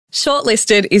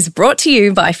Shortlisted is brought to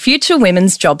you by Future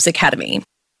Women's Jobs Academy.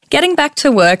 Getting back to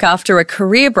work after a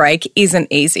career break isn't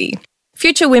easy.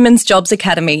 Future Women's Jobs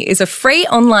Academy is a free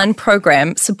online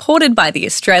program supported by the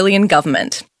Australian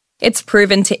Government. It's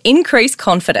proven to increase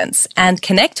confidence and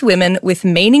connect women with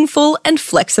meaningful and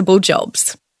flexible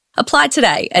jobs. Apply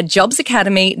today at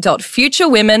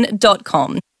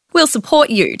jobsacademy.futurewomen.com. We'll support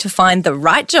you to find the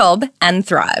right job and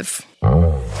thrive.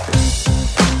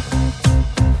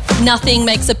 Nothing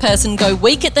makes a person go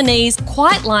weak at the knees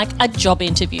quite like a job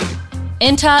interview.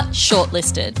 Enter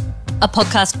Shortlisted, a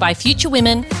podcast by Future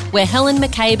Women where Helen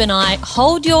McCabe and I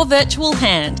hold your virtual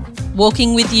hand,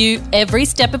 walking with you every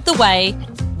step of the way,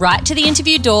 right to the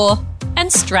interview door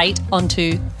and straight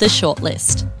onto the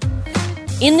shortlist.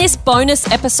 In this bonus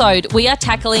episode, we are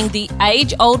tackling the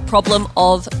age-old problem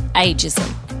of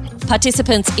ageism.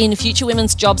 Participants in Future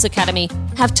Women's Jobs Academy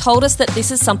have told us that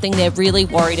this is something they're really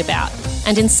worried about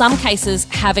and in some cases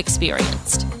have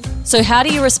experienced. So how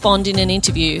do you respond in an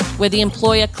interview where the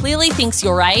employer clearly thinks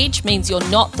your age means you're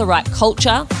not the right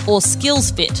culture or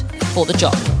skills fit for the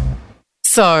job?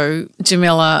 So,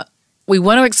 Jamila, we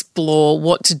want to explore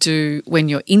what to do when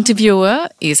your interviewer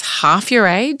is half your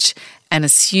age and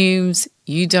assumes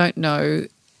you don't know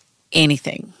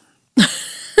anything.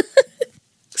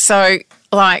 So,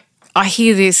 I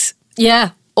hear this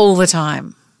all the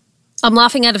time. I'm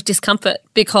laughing out of discomfort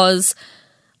because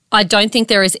I don't think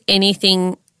there is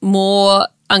anything more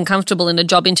uncomfortable in a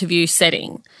job interview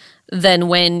setting than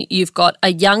when you've got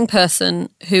a young person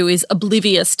who is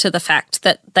oblivious to the fact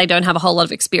that they don't have a whole lot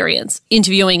of experience,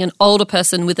 interviewing an older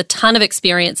person with a ton of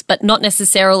experience but not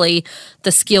necessarily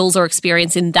the skills or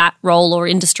experience in that role or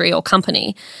industry or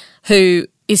company, who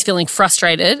is feeling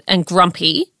frustrated and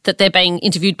grumpy that they're being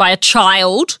interviewed by a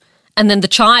child, and then the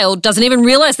child doesn't even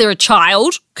realise they're a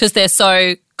child because they're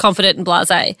so confident and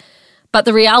blasé. But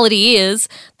the reality is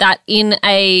that in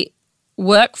a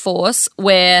workforce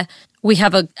where we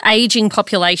have an ageing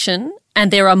population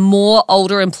and there are more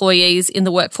older employees in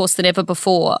the workforce than ever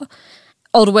before,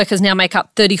 older workers now make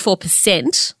up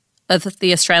 34% of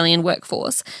the Australian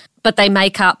workforce, but they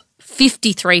make up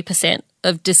 53%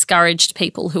 of discouraged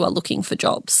people who are looking for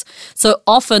jobs. So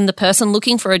often the person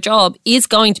looking for a job is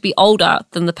going to be older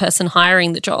than the person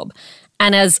hiring the job.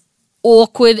 And as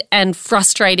awkward and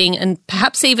frustrating and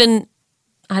perhaps even,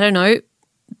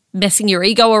 messing your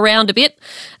ego around a bit,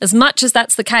 as much as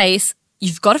that's the case,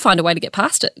 you've got to find a way to get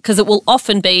past it because it will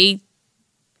often be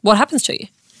what happens to you.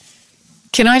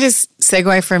 Can I just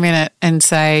segue for a minute and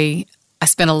say I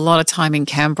spent a lot of time in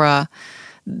Canberra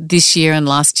this year and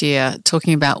last year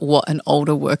talking about what an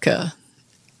older worker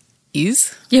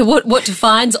is. Yeah, what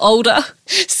defines older?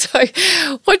 So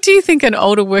what do you think an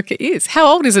older worker is? How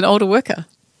old is an older worker?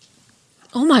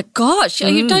 Oh my gosh,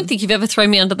 you don't think you've ever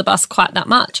thrown me under the bus quite that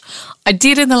much. I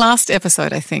did in the last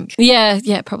episode, I think. Yeah,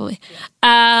 probably.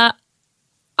 I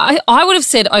would have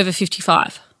said over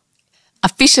 55.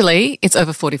 Officially, it's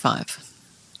over 45.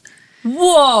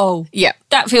 Whoa. Yeah.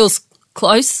 That feels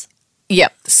close. Yeah.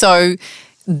 So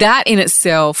that in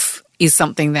itself is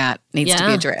something that needs to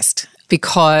be addressed,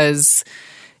 because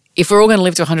if we're all going to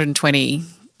live to 120,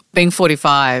 being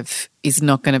 45 is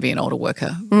not going to be an older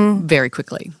worker very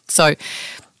quickly. So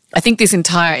I think this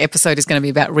entire episode is going to be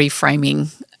about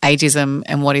reframing ageism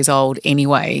and what is old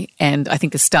anyway. And I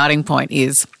think the starting point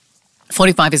is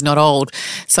 45 is not old.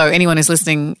 So anyone who's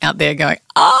listening out there going,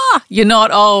 you're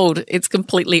not old, it's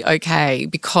completely okay,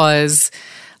 because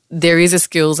there is a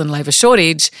skills and labour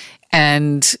shortage,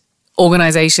 and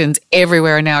organisations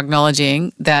everywhere are now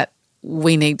acknowledging that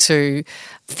we need to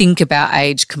think about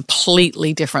age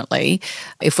completely differently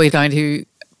if we're going to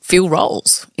fill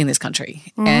roles in this country.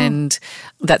 And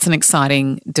that's an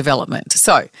exciting development.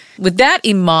 So with that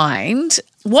in mind,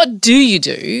 what do you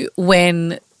do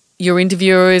when your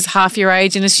interviewer is half your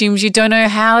age and assumes you don't know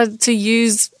how to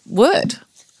use Word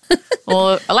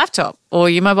or a laptop or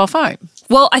your mobile phone?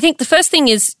 Well, I think the first thing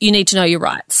is you need to know your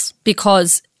rights,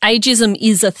 because ageism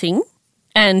is a thing.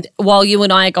 And while you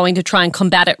and I are going to try and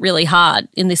combat it really hard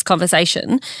in this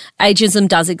conversation, ageism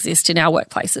does exist in our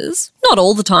workplaces. Not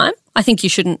all the time. I think you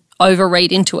shouldn't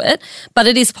overread into it, but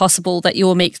it is possible that you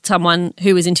will meet someone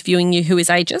who is interviewing you who is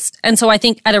ageist. And so I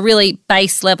think at a really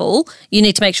base level, you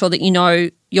need to make sure that you know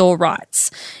your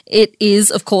rights. It is,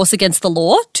 of course, against the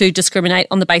law to discriminate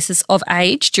on the basis of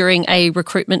age during a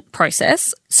recruitment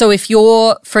process. So if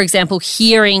you're, for example,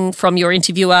 hearing from your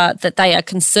interviewer that they are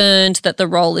concerned that the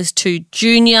role is too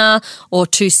junior or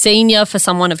too senior for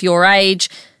someone of your age,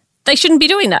 they shouldn't be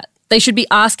doing that. They should be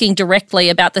asking directly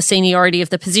about the seniority of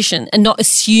the position and not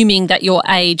assuming that your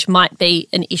age might be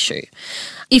an issue.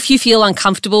 If you feel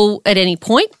uncomfortable at any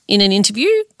point in an interview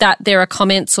that there are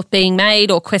comments being made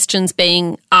or questions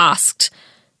being asked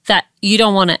that you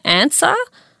don't want to answer,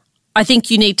 I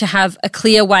think you need to have a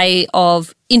clear way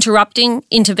of interrupting,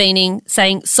 intervening,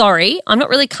 saying, sorry, I'm not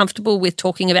really comfortable with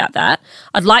talking about that.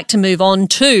 I'd like to move on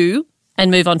to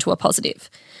a positive.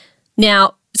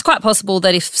 Now, it's quite possible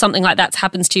that if something like that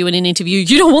happens to you in an interview,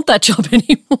 you don't want that job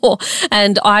anymore.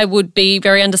 And I would be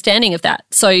very understanding of that.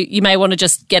 So you may want to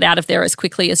just get out of there as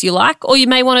quickly as you like, or you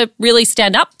may want to really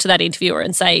stand up to that interviewer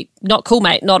and say, not cool,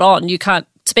 mate, not on. You can't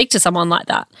speak to someone like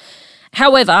that.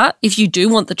 However, if you do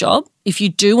want the job, if you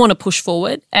do want to push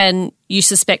forward and you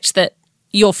suspect that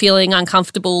you're feeling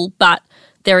uncomfortable, but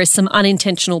there is some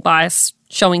unintentional bias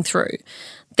showing through,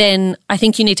 then I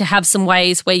think you need to have some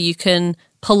ways where you can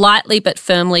politely but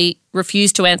firmly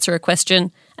refuse to answer a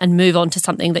question and move on to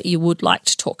something that you would like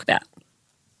to talk about.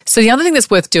 So the other thing that's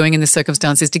worth doing in this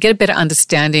circumstance is to get a better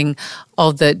understanding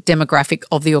of the demographic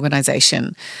of the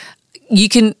organisation. You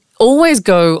can always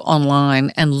go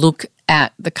online and look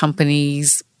at the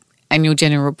company's annual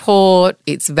general report,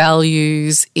 its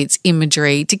values, its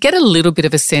imagery, to get a little bit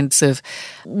of a sense of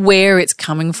where it's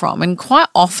coming from. And quite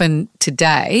often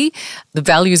today, the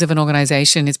values of an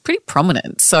organisation is pretty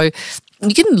prominent. So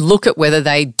you can look at whether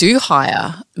they do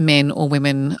hire men or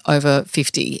women over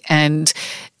 50, and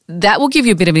that will give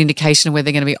you a bit of an indication of whether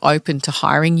they're going to be open to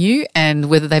hiring you and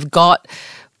whether they've got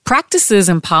practices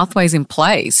and pathways in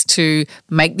place to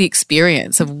make the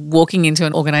experience of walking into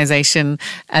an organisation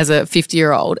as a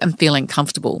 50-year-old and feeling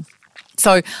comfortable.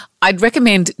 So I'd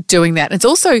recommend doing that. It's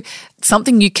also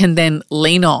something you can then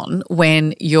lean on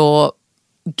when you're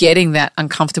getting that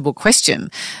uncomfortable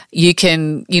question. You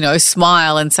can,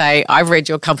 smile and say, I've read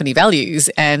your company values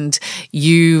and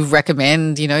you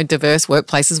recommend, diverse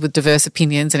workplaces with diverse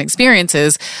opinions and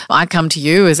experiences. I come to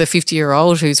you as a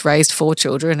 50-year-old who's raised 4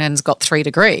 children and has got 3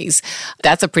 degrees.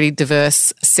 That's a pretty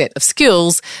diverse set of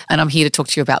skills, and I'm here to talk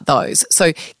to you about those.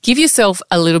 So give yourself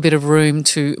a little bit of room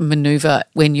to maneuver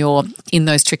when you're in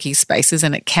those tricky spaces,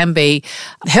 and it can be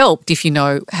helped if you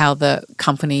know how the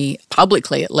company,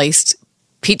 publicly at least,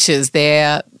 pitches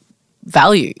their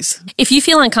values. If you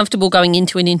feel uncomfortable going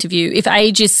into an interview, if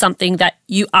age is something that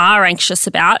you are anxious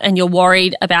about and you're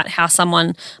worried about how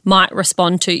someone might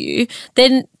respond to you,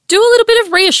 then do a little bit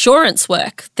of reassurance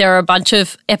work. There are a bunch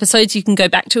of episodes you can go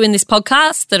back to in this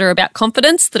podcast that are about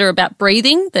confidence, that are about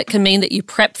breathing, that can mean that you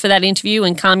prep for that interview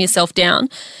and calm yourself down.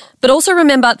 But also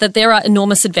remember that there are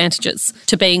enormous advantages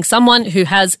to being someone who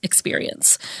has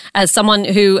experience. As someone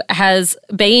who has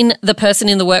been the person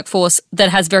in the workforce that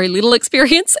has very little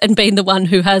experience and been the one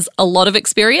who has a lot of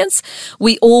experience,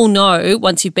 we all know,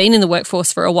 once you've been in the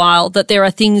workforce for a while, that there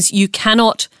are things you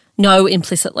cannot know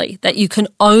implicitly, that you can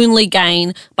only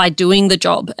gain by doing the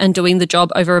job and doing the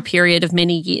job over a period of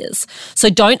many years.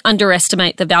 So don't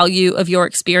underestimate the value of your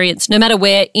experience, no matter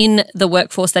where in the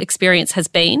workforce that experience has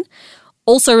been.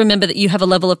 Also remember that you have a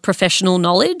level of professional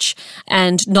knowledge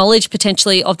and knowledge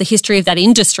potentially of the history of that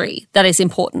industry that is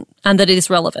important and that it is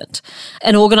relevant.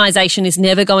 An organisation is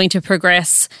never going to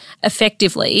progress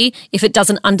effectively if it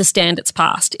doesn't understand its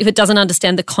past, if it doesn't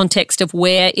understand the context of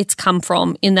where it's come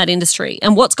from in that industry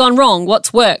and what's gone wrong,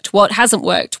 what's worked, what hasn't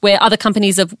worked, where other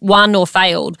companies have won or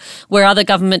failed, where other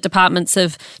government departments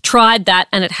have tried that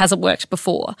and it hasn't worked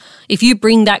before. If you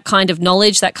bring that kind of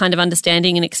knowledge, that kind of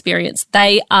understanding and experience,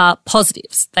 they are positives.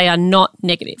 They are not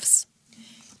negatives.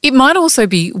 It might also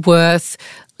be worth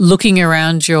looking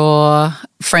around your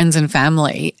friends and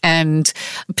family and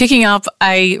picking up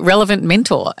a relevant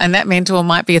mentor. And that mentor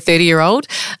might be a 30-year-old.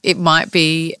 It might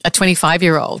be a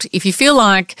 25-year-old. If you feel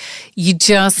like you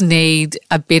just need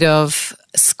a bit of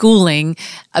schooling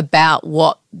about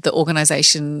what the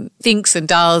organisation thinks and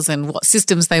does and what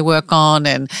systems they work on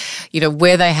and,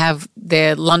 where they have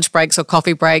their lunch breaks or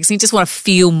coffee breaks, and you just want to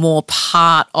feel more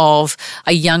part of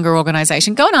a younger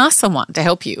organisation, go and ask someone to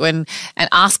help you and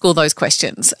ask all those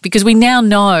questions, because we now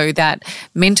know that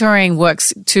mentoring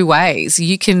works 2 ways.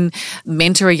 You can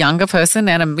mentor a younger person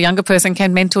and a younger person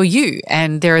can mentor you,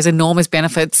 and there is enormous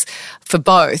benefits for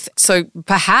both. So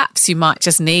perhaps you might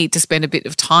just need to spend a bit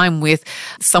of time with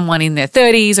someone in their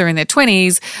 30s or in their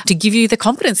 20s to give you the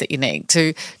confidence that you need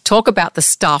to talk about the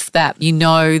stuff that you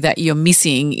know that you're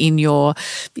missing in your,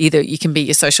 either you can be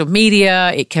your social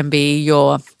media, it can be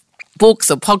your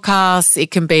books or podcasts, it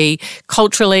can be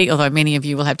culturally, although many of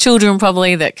you will have children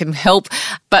probably that can help.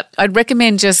 But I'd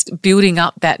recommend just building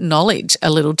up that knowledge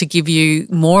a little to give you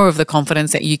more of the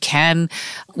confidence that you can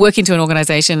work into an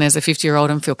organisation as a 50-year-old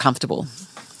and feel comfortable.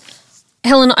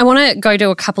 Helen, I want to go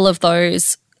to a couple of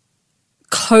those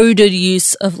coded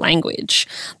use of language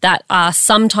that are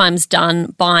sometimes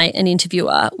done by an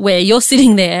interviewer where you're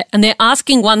sitting there and they're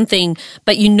asking one thing,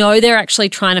 but you know they're actually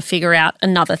trying to figure out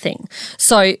another thing.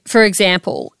 So, for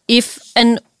example, if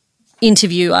an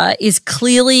interviewer is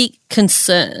clearly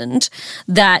concerned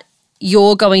that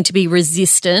you're going to be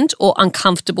resistant or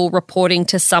uncomfortable reporting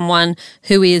to someone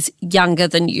who is younger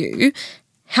than you,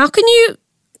 how can you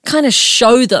kind of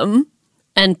show them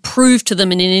and prove to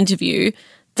them in an interview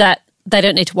that they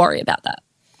don't need to worry about that?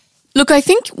 Look, I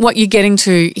think what you're getting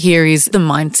to here is the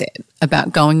mindset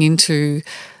about going into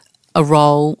a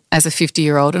role as a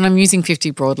 50-year-old, and I'm using 50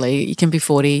 broadly. You can be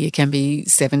 40, you can be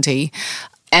 70,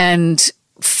 and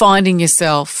finding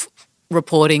yourself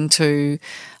reporting to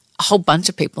a whole bunch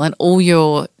of people and all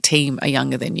your team are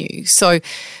younger than you. So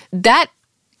that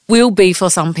will be for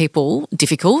some people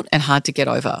difficult and hard to get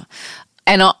over.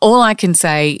 And all I can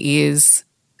say is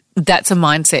that's a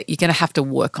mindset you're going to have to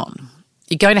work on.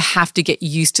 You're going to have to get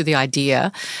used to the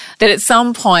idea that at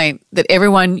some point that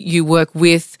everyone you work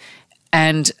with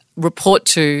and report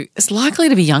to is likely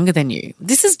to be younger than you.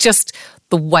 This is just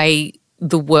the way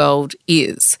the world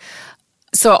is.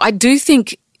 So I do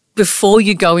think before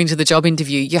you go into the job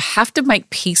interview, you have to make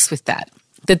peace with that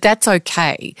that's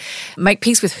okay. Make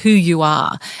peace with who you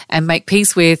are and make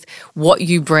peace with what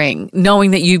you bring,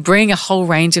 knowing that you bring a whole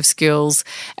range of skills,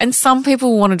 and some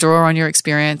people want to draw on your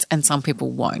experience and some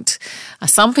people won't.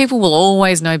 Some people will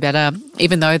always know better,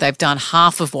 even though they've done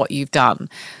half of what you've done.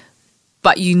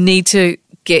 But you need to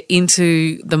get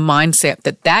into the mindset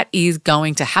that that is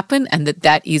going to happen and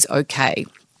that is okay.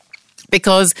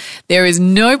 Because there is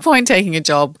no point taking a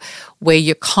job where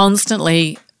you're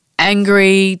constantly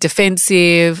angry,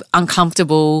 defensive,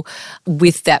 uncomfortable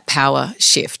with that power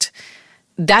shift.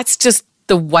 That's just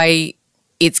the way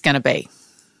it's going to be.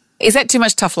 Is that too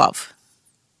much tough love?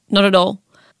 Not at all.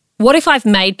 What if I've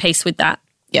made peace with that?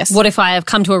 Yes. What if I have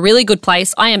come to a really good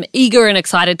place? I am eager and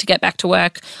excited to get back to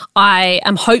work. I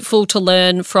am hopeful to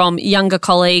learn from younger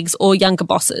colleagues or younger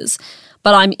bosses,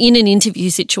 but I'm in an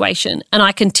interview situation and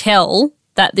I can tell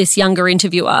that this younger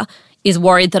interviewer is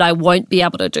worried that I won't be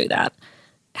able to do that.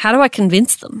 How do I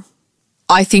convince them?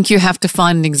 I think you have to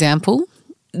find an example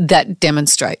that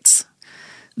demonstrates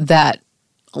that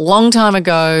a long time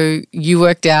ago you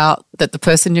worked out that the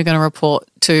person you're going to report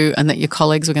to and that your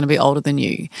colleagues were going to be older than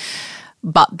you,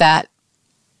 but that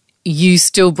you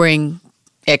still bring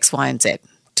X, Y, and Z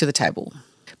to the table.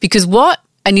 Because what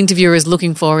an interviewer is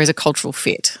looking for is a cultural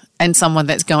fit and someone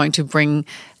that's going to bring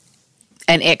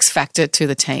an X factor to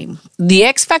the team. The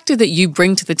X factor that you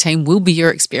bring to the team will be your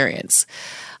experience.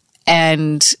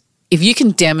 And if you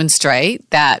can demonstrate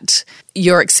that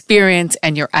your experience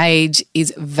and your age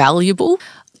is valuable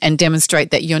and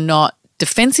demonstrate that you're not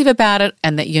defensive about it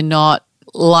and that you're not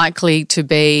likely to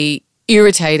be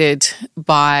irritated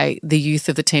by the youth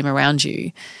of the team around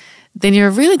you, then you're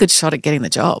a really good shot at getting the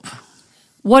job.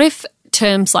 What if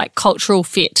terms like cultural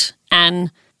fit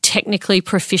and technically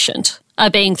proficient are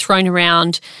being thrown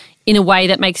around in a way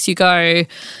that makes you go,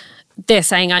 they're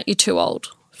saying, aren't you too old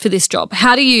for this job?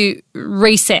 How do you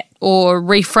reset or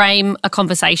reframe a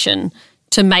conversation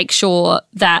to make sure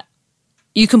that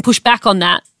you can push back on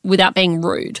that without being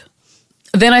rude?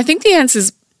 Then I think the answer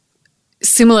is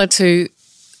similar to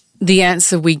the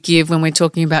answer we give when we're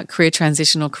talking about career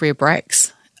transition or career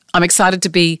breaks. I'm excited to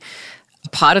be a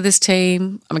part of this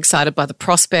team. I'm excited by the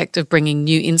prospect of bringing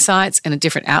new insights and a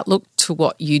different outlook to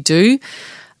what you do.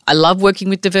 I love working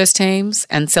with diverse teams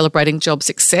and celebrating job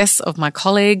success of my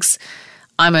colleagues.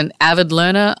 I'm an avid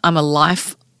learner. I'm a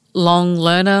lifelong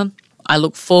learner. I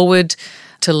look forward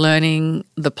to learning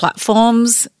the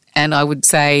platforms, and I would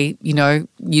say, you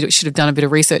should have done a bit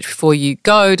of research before you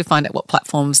go to find out what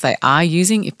platforms they are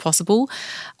using, if possible,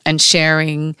 and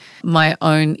sharing my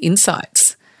own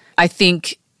insights. I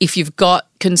think if you've got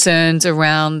concerns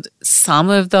around some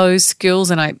of those skills,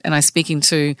 and I'm speaking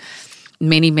to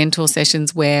many mentor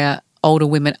sessions where older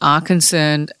women are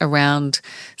concerned around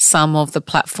some of the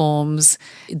platforms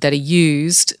that are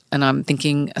used, and I'm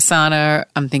thinking Asana,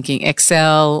 I'm thinking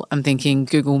Excel, I'm thinking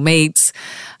Google Meets,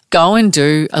 go and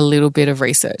do a little bit of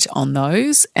research on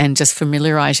those and just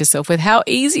familiarise yourself with how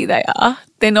easy they are.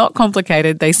 They're not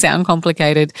complicated, they sound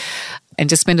complicated, and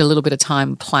just spend a little bit of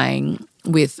time playing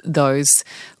with those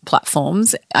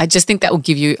platforms. I just think that will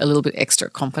give you a little bit extra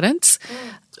confidence.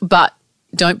 But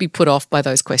don't be put off by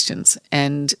those questions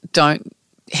and don't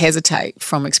hesitate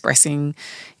from expressing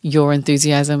your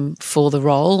enthusiasm for the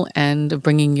role and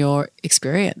bringing your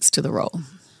experience to the role.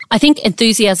 I think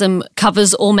enthusiasm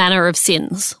covers all manner of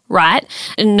sins, right?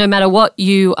 And no matter what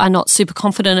you are not super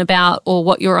confident about or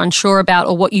what you're unsure about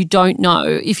or what you don't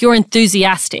know, if you're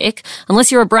enthusiastic,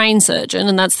 unless you're a brain surgeon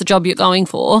and that's the job you're going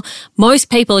for, most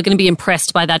people are going to be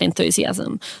impressed by that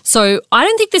enthusiasm. So I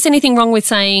don't think there's anything wrong with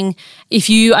saying, if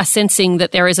you are sensing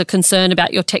that there is a concern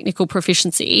about your technical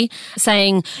proficiency,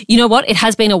 saying, you know what, it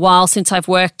has been a while since I've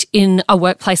worked in a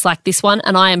workplace like this one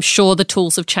and I am sure the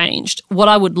tools have changed. What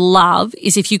I would love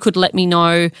is if you could let me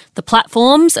know the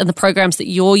platforms and the programs that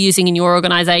you're using in your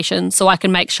organisation so I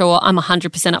can make sure I'm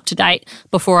 100% up to date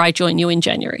before I join you in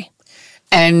January.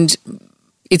 And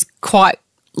it's quite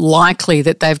likely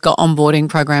that they've got onboarding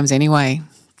programs anyway.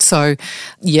 So,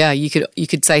 yeah, you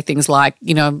could say things like,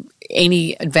 you know,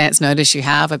 any advance notice you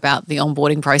have about the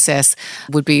onboarding process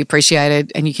would be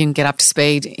appreciated and you can get up to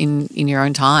speed in your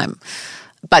own time.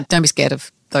 But don't be scared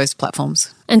of those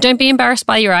platforms. And don't be embarrassed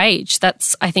by your age.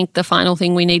 That's, I think, the final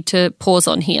thing we need to pause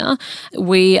on here.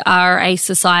 We are a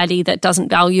society that doesn't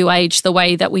value age the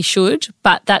way that we should,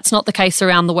 but that's not the case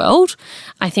around the world.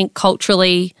 I think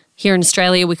culturally here in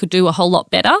Australia, we could do a whole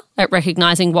lot better at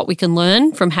recognising what we can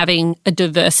learn from having a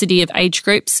diversity of age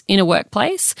groups in a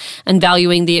workplace and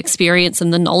valuing the experience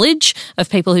and the knowledge of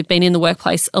people who've been in the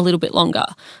workplace a little bit longer.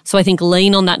 So I think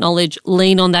lean on that knowledge,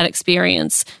 lean on that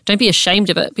experience. Don't be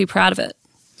ashamed of it. Be proud of it.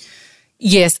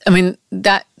 Yes, I mean,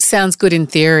 that sounds good in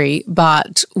theory,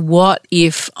 but what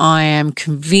if I am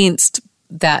convinced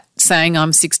that saying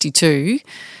I'm 62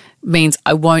 means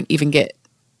I won't even get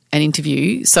an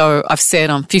interview, so I've said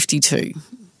I'm 52?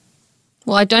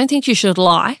 Well, I don't think you should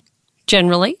lie,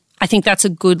 generally. I think that's a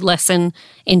good lesson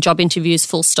in job interviews,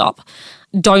 full stop.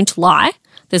 Don't lie.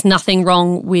 There's nothing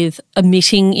wrong with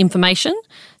omitting information.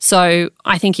 So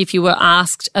I think if you were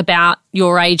asked about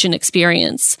your age and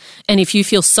experience, and if you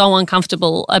feel so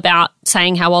uncomfortable about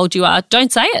saying how old you are,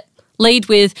 don't say it. Lead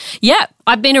with, yeah,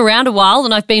 I've been around a while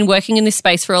and I've been working in this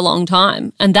space for a long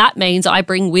time. And that means I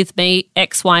bring with me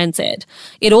X, Y, and Z.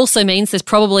 It also means there's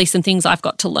probably some things I've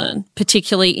got to learn,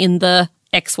 particularly in the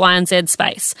X, Y, and Z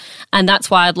space. And that's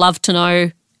why I'd love to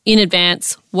know in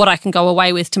advance what I can go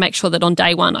away with to make sure that on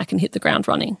day one I can hit the ground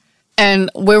running. And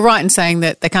we're right in saying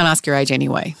that they can't ask your age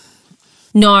anyway.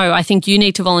 No, I think you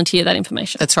need to volunteer that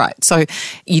information. That's right. So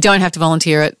you don't have to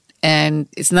volunteer it and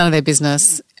it's none of their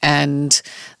business, and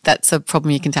that's a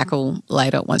problem you can tackle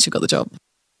later once you've got the job.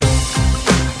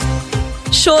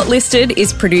 Shortlisted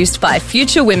is produced by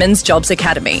Future Women's Jobs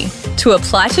Academy. To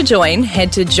apply to join,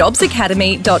 head to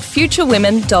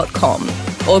jobsacademy.futurewomen.com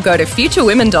or go to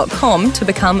futurewomen.com to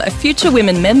become a Future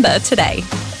Women member today.